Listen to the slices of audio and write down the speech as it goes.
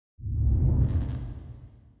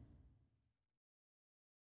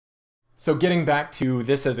So getting back to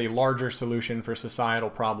this as a larger solution for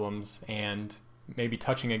societal problems and maybe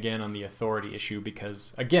touching again on the authority issue,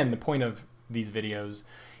 because again, the point of these videos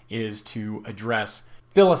is to address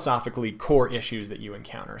philosophically core issues that you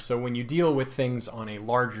encounter. So when you deal with things on a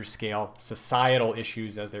larger scale, societal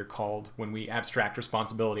issues as they're called, when we abstract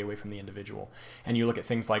responsibility away from the individual, and you look at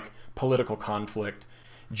things like political conflict,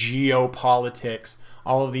 geopolitics,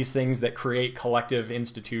 all of these things that create collective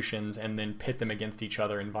institutions and then pit them against each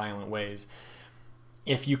other in violent ways.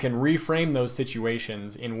 If you can reframe those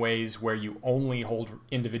situations in ways where you only hold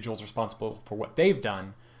individuals responsible for what they've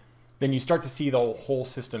done, then you start to see the whole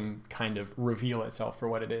system kind of reveal itself for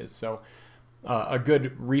what it is. So a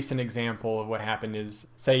good recent example of what happened is,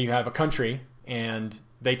 say you have a country and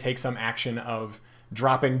they take some action of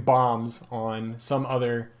dropping bombs on some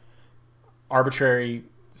other arbitrary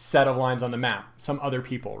set of lines on the map, some other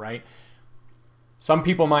people, right? Some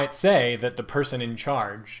people might say that the person in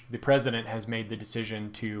charge, the president, has made the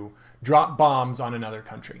decision to drop bombs on another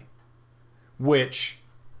country, which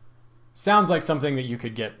sounds like something that you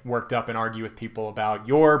could get worked up and argue with people about.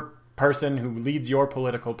 Your person who leads your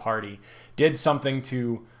political party did something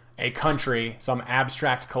to a country, some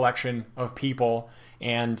abstract collection of people,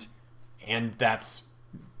 and that's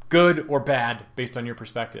good or bad based on your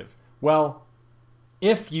perspective. Well,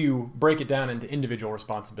 if you break it down into individual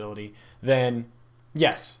responsibility, then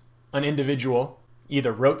yes, an individual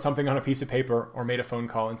either wrote something on a piece of paper or made a phone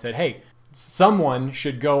call and said, hey, someone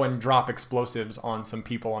should go and drop explosives on some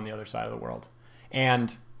people on the other side of the world.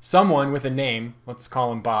 And someone with a name, let's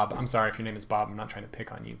call him Bob. I'm sorry if your name is Bob, I'm not trying to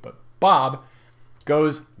pick on you, but Bob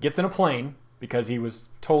gets in a plane because he was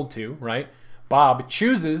told to, right? Bob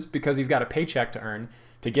chooses, because he's got a paycheck to earn,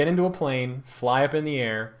 to get into a plane, fly up in the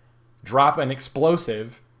air, drop an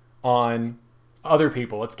explosive on other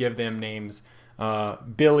people. Let's give them names,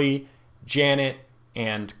 Billy, Janet,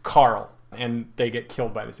 and Carl. And they get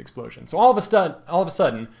killed by this explosion. So all of a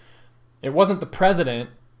sudden, it wasn't the president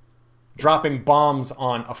dropping bombs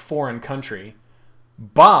on a foreign country.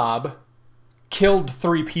 Bob killed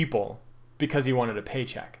 3 people because he wanted a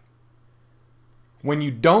paycheck. When you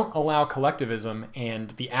don't allow collectivism and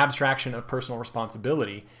the abstraction of personal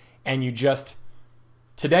responsibility, and you just,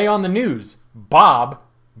 today on the news, Bob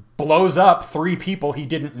blows up 3 people he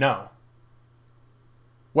didn't know.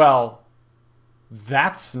 Well,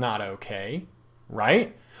 that's not okay,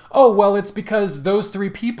 right? Oh, well, it's because those 3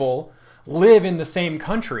 people live in the same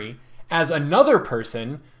country as another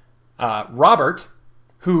person, Robert,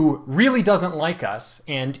 who really doesn't like us,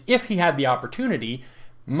 and if he had the opportunity,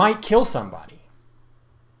 might kill somebody.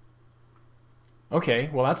 Okay,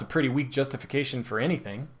 well, that's a pretty weak justification for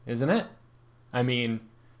anything, isn't it? I mean,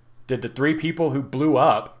 did the 3 people who blew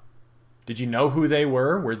up, did you know who they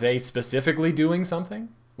were? Were they specifically doing something?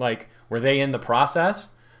 Like, were they in the process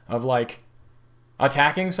of, like,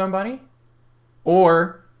 attacking somebody?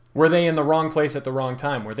 Or were they in the wrong place at the wrong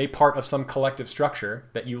time? Were they part of some collective structure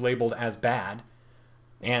that you labeled as bad?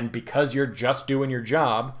 And because you're just doing your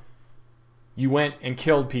job, you went and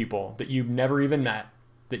killed people that you've never even met,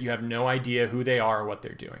 that you have no idea who they are or what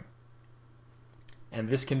they're doing. And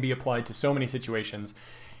this can be applied to so many situations.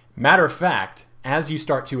 Matter of fact, as you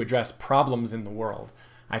start to address problems in the world,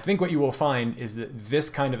 I think what you will find is that this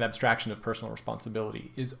kind of abstraction of personal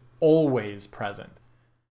responsibility is always present.